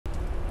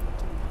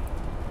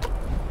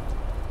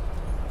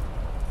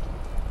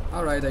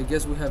Alright, I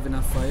guess we have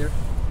enough fire.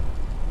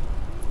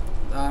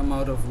 I'm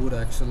out of wood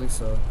actually,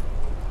 so...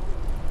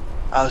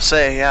 I would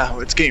say, yeah,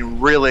 it's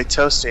getting really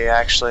toasty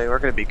actually. We're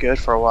gonna be good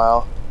for a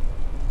while.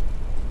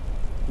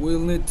 We'll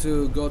need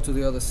to go to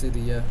the other city,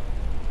 yeah.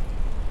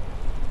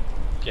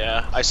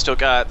 Yeah, I still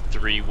got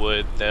 3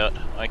 wood that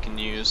I can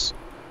use.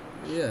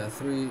 Yeah,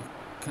 3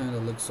 kinda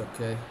looks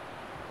okay.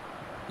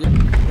 Yeah,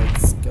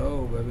 let's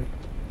go, baby.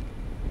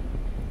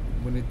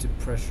 We need to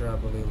pressure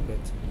up a little bit.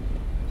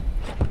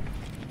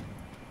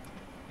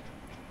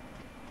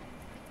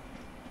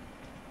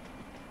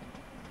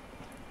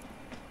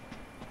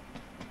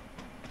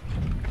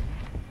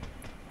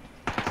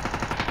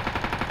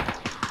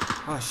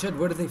 Ah shit,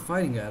 where are they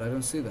fighting at? I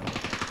don't see them.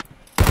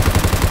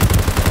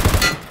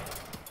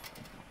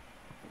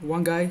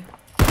 One guy.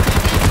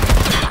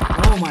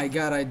 Oh my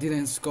god, I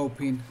didn't scope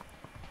in.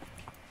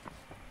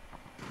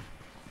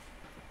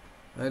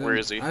 Where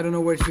is he? I don't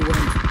know where he went.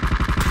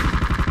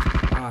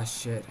 Ah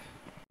shit.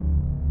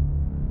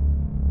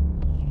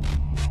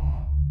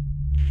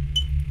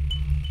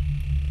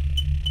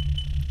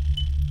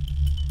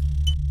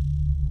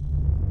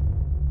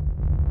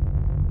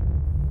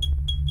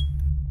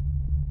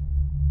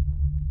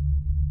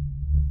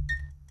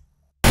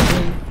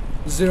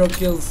 Zero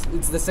kills.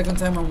 It's the second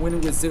time I'm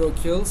winning with 0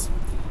 kills,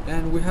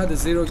 and we had a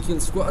 0 kill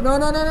squad. No,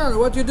 no, no, no!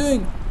 What you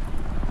doing?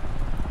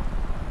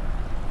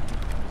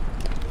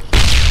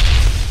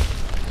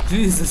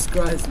 Jesus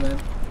Christ, man!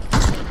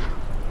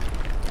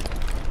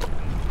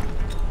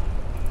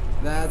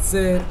 That's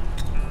it.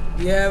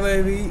 Yeah,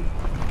 baby.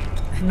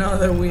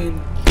 Another win.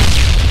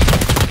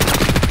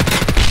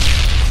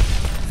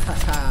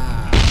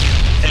 Haha.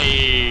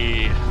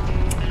 Hey!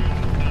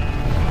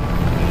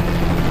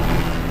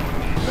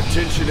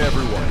 Attention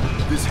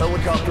everyone, this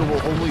helicopter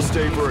will only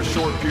stay for a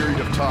short period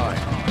of time.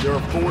 There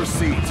are 4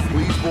 seats,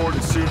 please board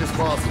as soon as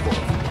possible.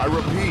 I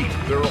repeat,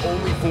 there are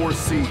only 4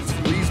 seats,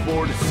 please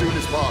board as soon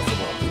as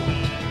possible.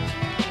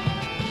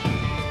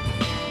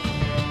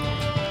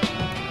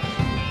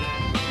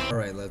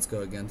 Alright, let's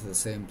go again to the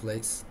same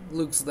place.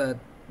 Looks that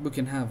we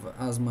can have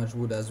as much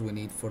wood as we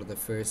need for the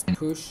first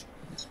push.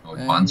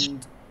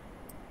 And...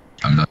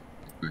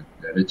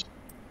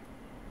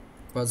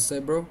 What say,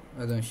 bro?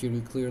 I don't hear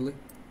you clearly.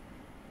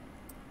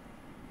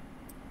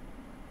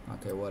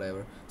 Okay,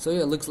 whatever. So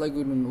yeah, looks like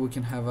we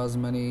can have as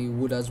many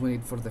wood as we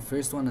need for the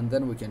first one, and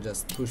then we can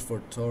just push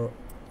for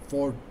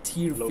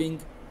Tierfing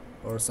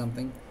or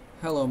something.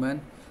 Hello,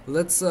 man.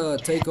 Let's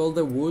take all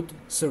the wood,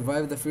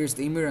 survive the first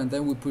Emir, and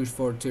then we push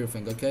for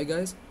Tierfing. Okay,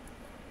 guys?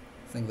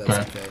 I think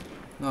that's okay.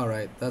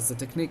 Alright, that's the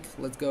technique.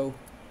 Let's go.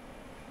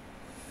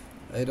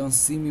 I don't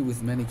see me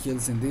with many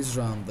kills in this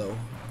round, though.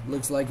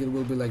 Looks like it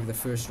will be like the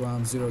first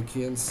round, 0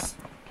 kills.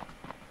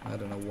 I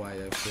don't know why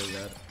I feel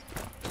that.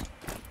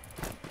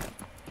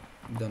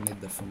 Don't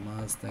need the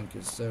FAMAS, thank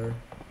you, sir.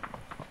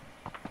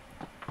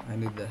 I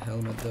need the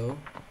helmet though,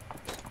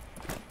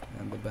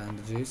 and the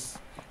bandages,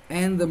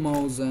 and the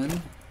Mosin,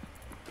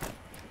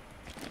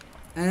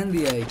 and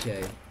the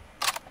AK.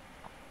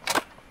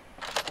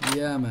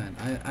 Yeah, man,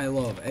 I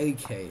love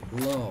AK,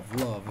 love,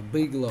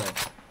 big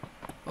love.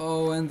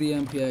 Oh, and the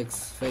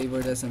MPX,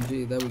 favorite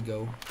SMG, there we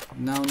go.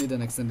 Now need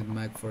an extended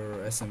mag for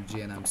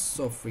SMG, and I'm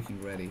so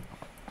freaking ready.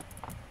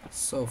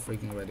 So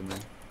freaking ready, man.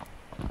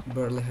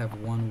 Barely have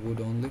 1 wood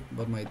only,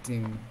 but my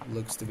team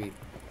looks to be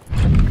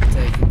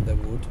taking the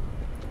wood.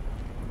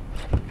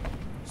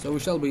 So we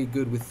shall be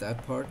good with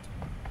that part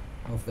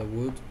of the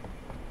wood.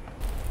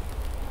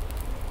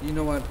 You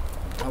know what?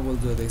 I will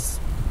do this.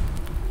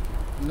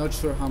 Not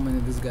sure how many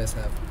these guys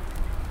have.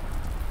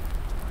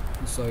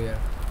 So yeah.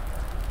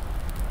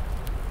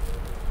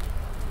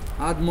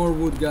 Add more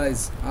wood,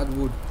 guys. Add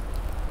wood.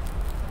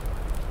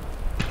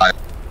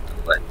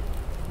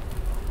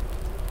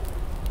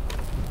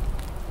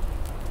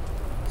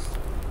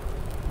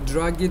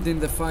 Drag it in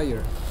the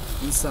fire,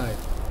 inside.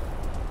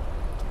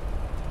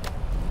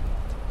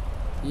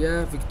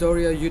 Yeah,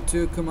 Victoria, you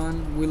too, come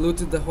on. We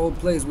looted the whole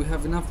place, we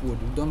have enough wood,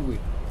 don't we?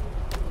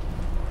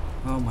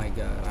 Oh my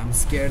god, I'm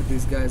scared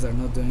these guys are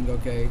not doing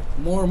okay.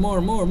 More,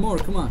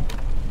 come on.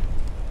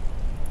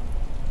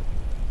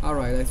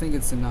 Alright, I think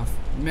it's enough.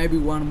 Maybe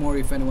 1 more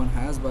if anyone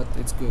has, but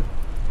it's good.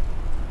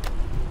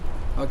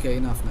 Okay,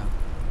 enough now.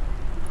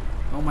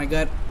 Oh my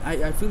god,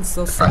 I feel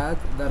so sad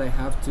that I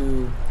have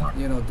to,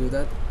 you know, do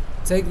that.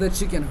 Take the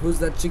chicken. Who's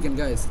that chicken,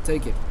 guys?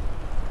 Take it.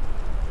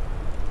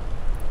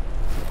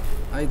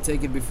 I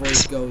take it before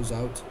it goes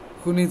out.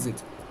 Who needs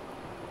it?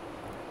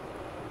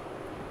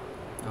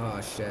 Oh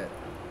shit.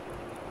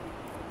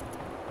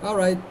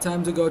 Alright,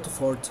 time to go to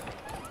fort.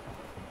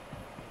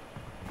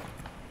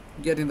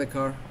 Get in the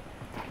car.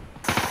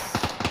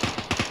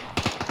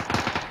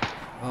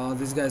 Oh,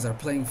 these guys are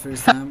playing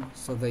first time,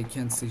 so they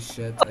can't see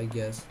shit, I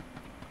guess.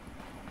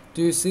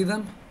 Do you see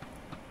them?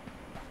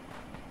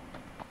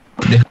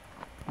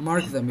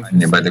 Mark them if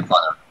you see them.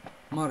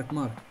 Mark.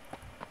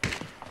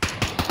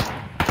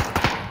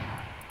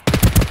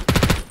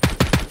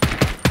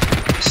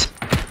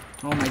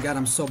 Oh my god,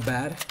 I'm so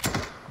bad.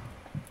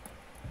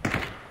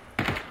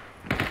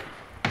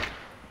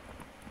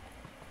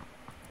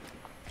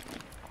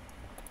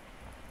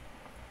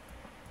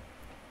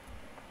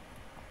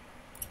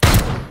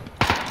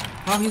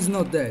 How he's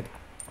not dead?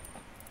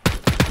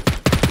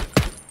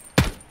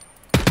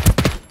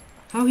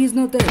 How he's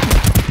not dead?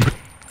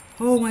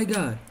 Oh my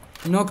god.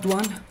 Knocked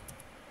one.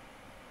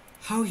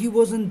 How he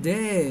wasn't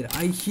dead?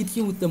 I hit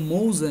him with the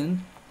Mosin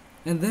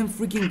and then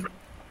freaking...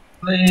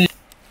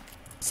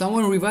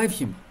 Someone revive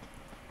him.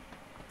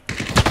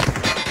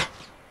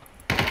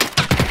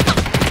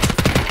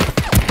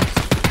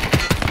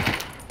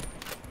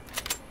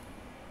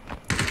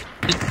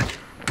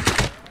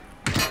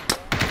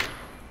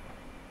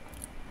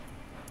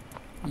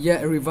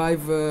 Yeah,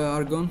 revive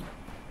Argon.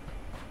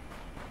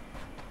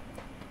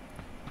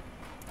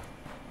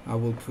 I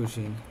will push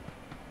in.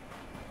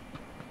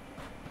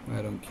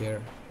 I don't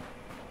care.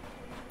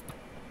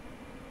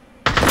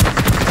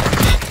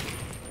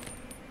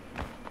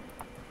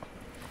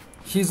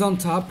 He's on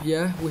top,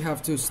 yeah. We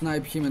have to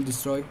snipe him and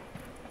destroy.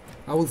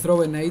 I will throw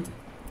a nade.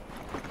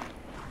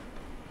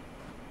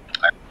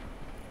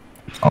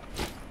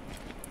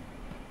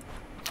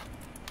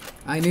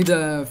 I need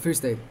a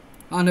first aid.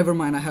 Oh, never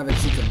mind, I have a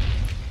chicken.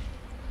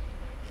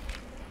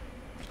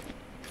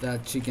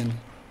 That chicken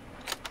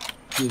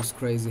gives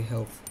crazy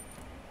health.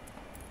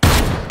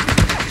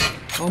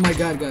 Oh my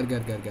god, god.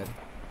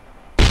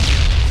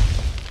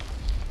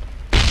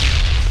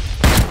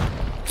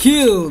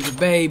 Killed,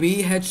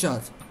 baby!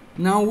 Headshot.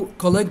 Now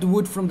collect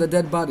wood from the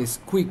dead bodies.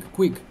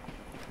 Quick.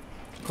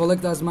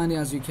 Collect as many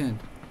as you can.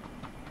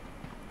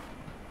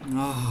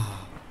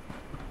 Ah,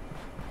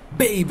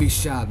 baby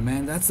shot,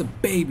 man. That's a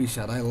baby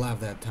shot. I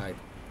love that type.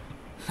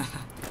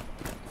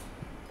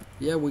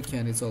 Yeah, we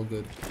can. It's all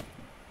good.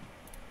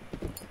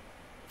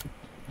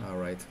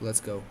 Alright, let's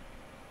go.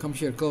 Come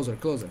here, closer.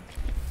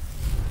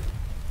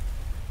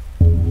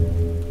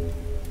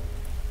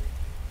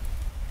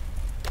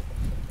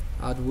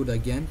 Add wood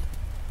again.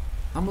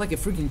 I'm like a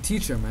freaking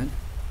teacher, man.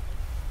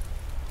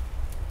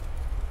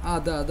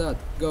 That.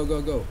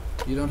 Go.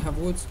 You don't have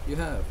woods? You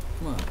have.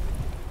 Come on.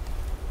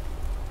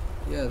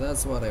 Yeah,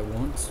 that's what I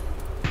want.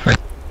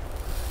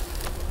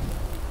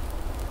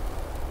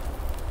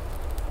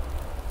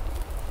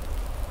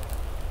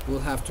 We'll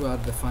have to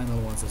add the final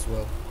ones as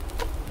well.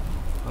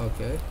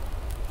 Okay.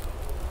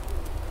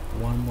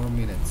 1 more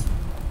minute.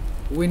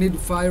 We need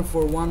fire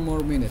for 1 more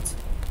minute.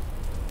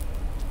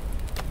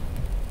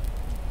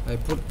 I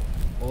put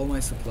all my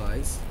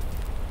supplies.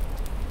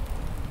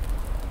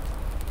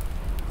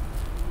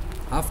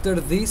 After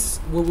this,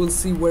 we will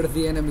see where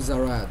the enemies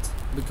are at.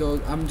 Because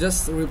I'm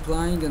just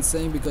replying and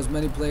saying because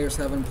many players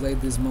haven't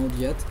played this mode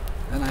yet.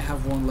 And I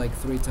have won like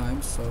 3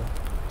 times, so...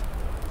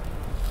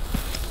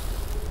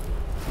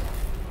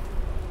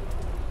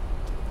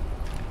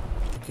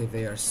 Okay,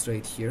 they are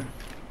straight here.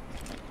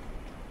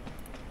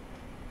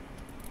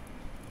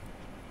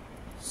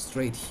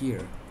 Straight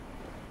here.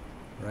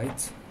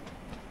 Right?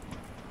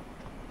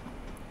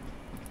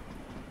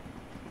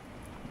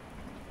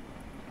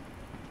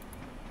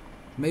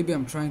 Maybe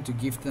I'm trying to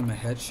give them a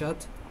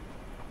headshot.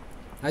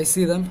 I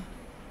see them.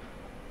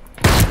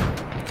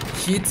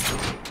 Hit.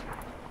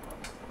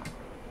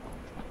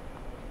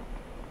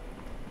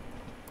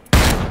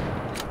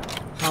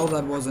 How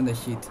that wasn't a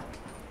hit?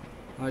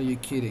 Are you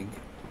kidding?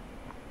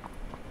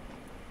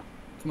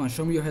 Come on,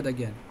 show me your head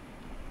again.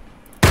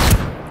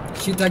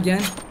 Hit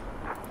again.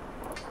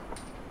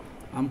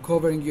 I'm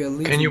covering you a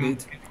little bit. Can you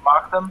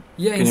mark them?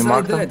 Yeah, Can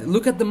inside that.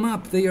 Look at the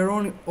map. They are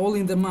all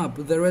in the map.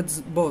 The red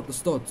spot.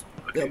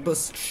 Okay. Yeah, but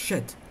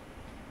shit.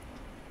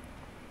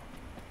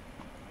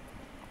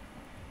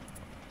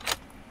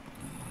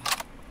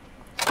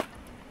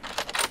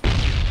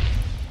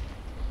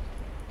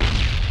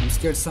 I'm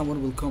scared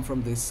someone will come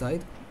from this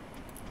side.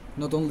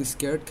 Not only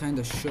scared,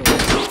 kinda sure.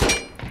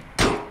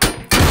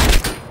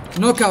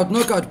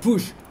 Knockout,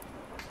 push.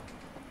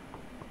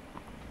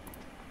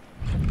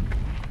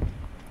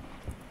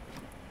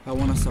 I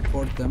wanna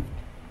support them.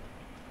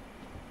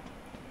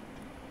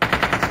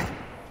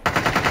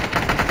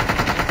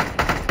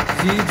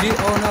 GG,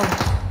 oh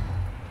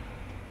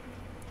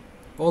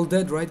no. All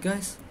dead, right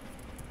guys?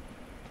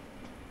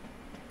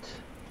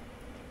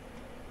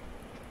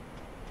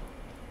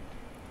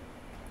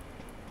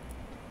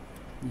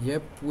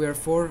 Yep, we are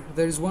 4.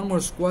 There is one more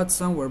squad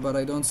somewhere, but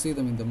I don't see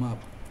them in the map.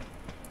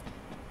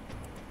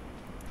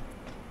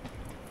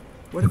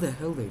 Where the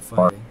hell are they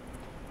fighting?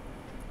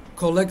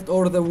 Collect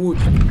all the wood.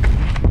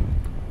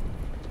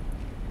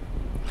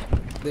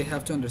 They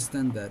have to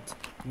understand that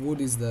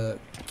wood is the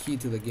key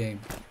to the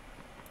game.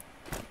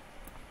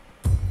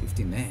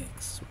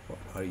 15x, what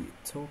are you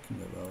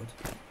talking about?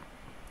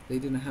 They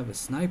didn't have a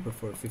sniper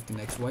for a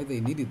 15x. Why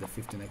they needed the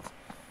 15x?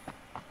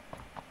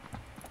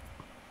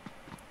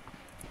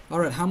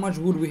 Alright, how much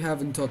wood we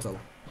have in total?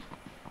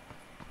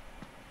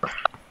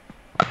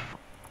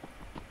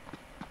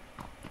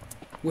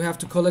 We have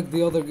to collect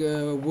the other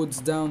woods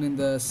down in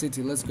the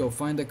city. Let's go.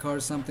 Find a car,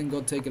 something,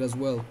 go take it as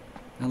well.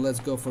 And let's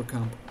go for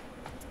camp.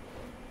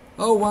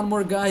 Oh, one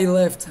more guy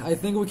left. I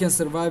think we can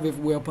survive if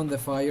we open the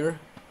fire.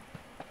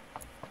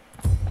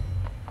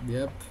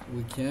 Yep,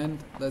 we can.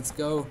 Let's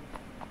go.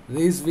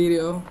 This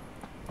video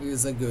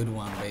is a good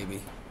one,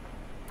 baby.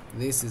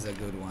 This is a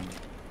good one.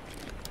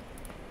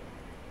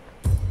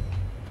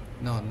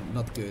 No,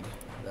 not good.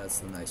 That's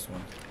the nice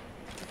one.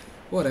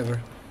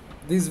 Whatever.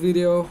 This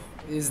video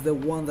is the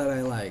one that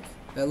I like.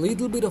 A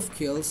little bit of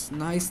kills,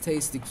 nice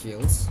tasty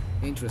kills,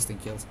 interesting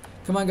kills.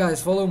 Come on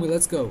guys, follow me,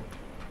 let's go.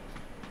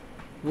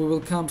 We will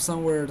camp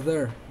somewhere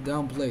there,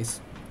 down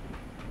place.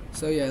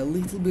 So yeah, a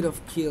little bit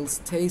of kills,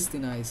 tasty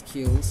nice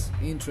kills,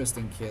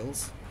 interesting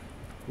kills,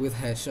 with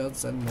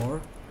headshots and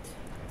more.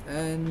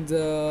 And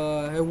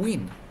a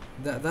win.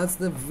 That's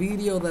the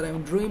video that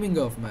I'm dreaming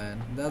of,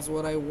 man. That's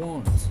what I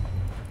want.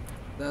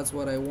 That's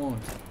what I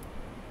want.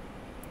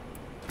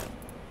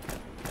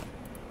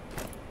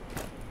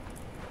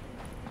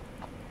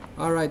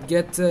 Alright,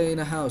 get in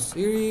a house.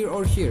 Here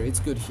or here. It's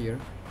good here.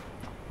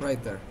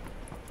 Right there.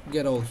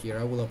 Get all here.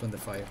 I will open the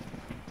fire.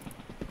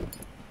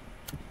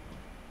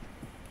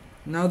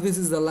 Now this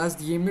is the last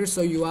Ymir,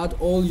 so you add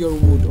all your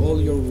wood. All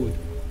your wood.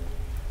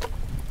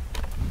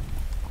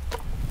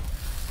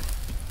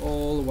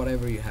 All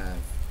whatever you have.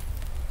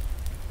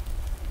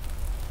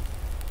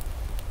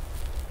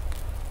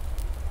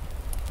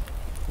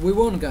 We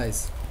won,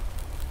 guys.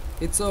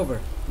 It's over.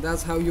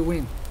 That's how you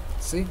win.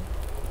 See?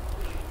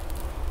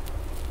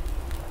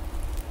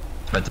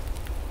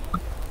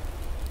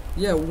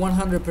 Yeah,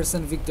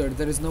 100% victor.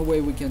 There is no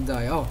way we can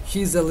die. Oh,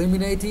 he's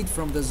eliminated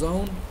from the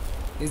zone.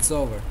 It's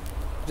over.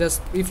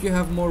 Just if you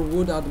have more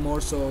wood, add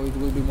more so it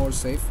will be more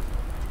safe.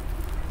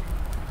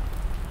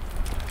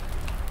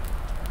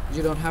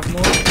 You don't have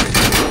more?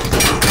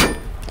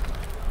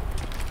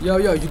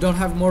 Yo, you don't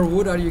have more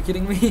wood? Are you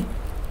kidding me?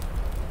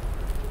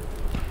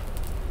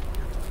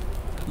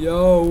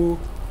 Yo,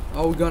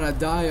 I was gonna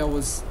die. I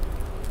was...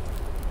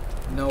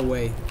 No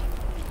way.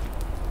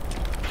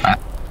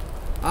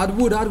 Add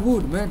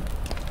wood, man.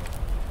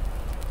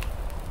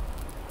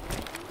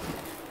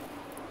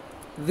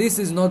 This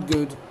is not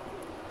good.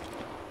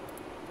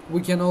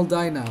 We can all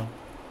die now.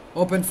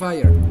 Open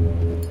fire.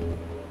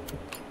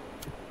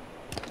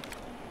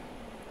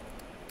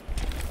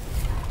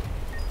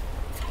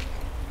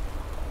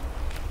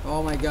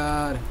 Oh my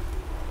god.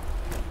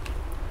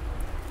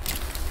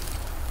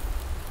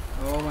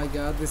 Oh my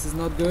god, this is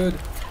not good.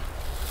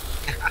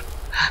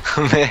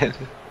 Man.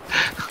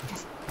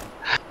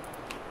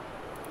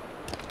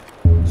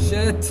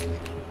 Shit.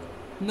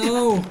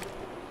 No.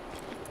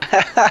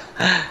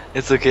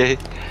 It's okay.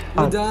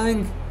 We're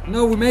dying.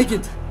 No, we make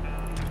it.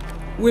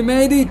 We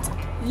made it.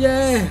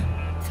 Yeah.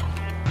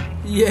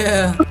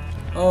 Yeah.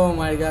 Oh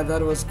my god,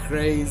 that was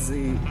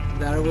crazy.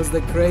 That was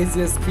the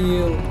craziest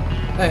kill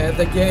I had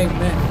the game,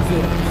 man.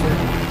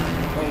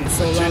 Oh, it's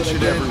so loud Attention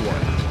again.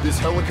 everyone. This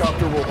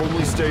helicopter will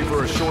only stay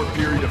for a short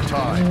period of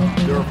time.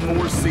 There are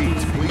 4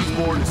 seats. Please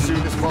board as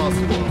soon as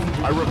possible.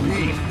 I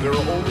repeat, there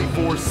are only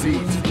 4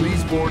 seats.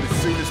 Please board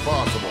as soon as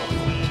possible.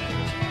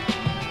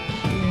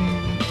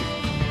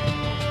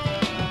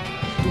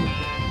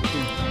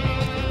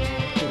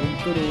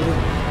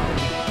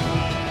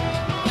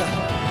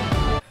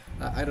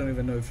 I don't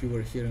even know if you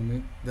were hearing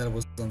me. That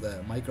was on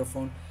the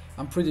microphone.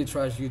 I'm pretty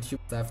trash YouTube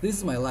stuff. This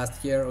is my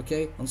last year,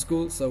 okay, on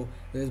school, so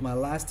this is my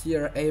last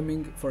year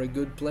aiming for a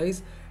good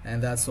place,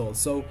 and that's all.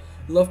 So,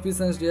 love, peace,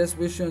 and Nsgs.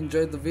 Wish you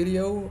enjoyed the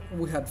video.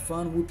 We had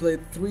fun. We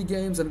played 3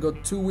 games and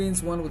got 2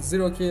 wins, 1 with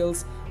 0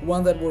 kills,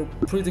 1 that were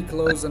pretty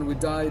close and we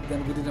died,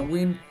 then we didn't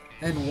win,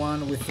 and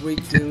 1 with 3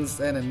 kills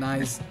and a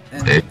nice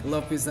ending.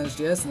 Love, peace, and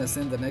Nsgs, and I'll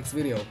see you in the next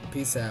video.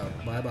 Peace out.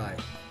 Bye bye.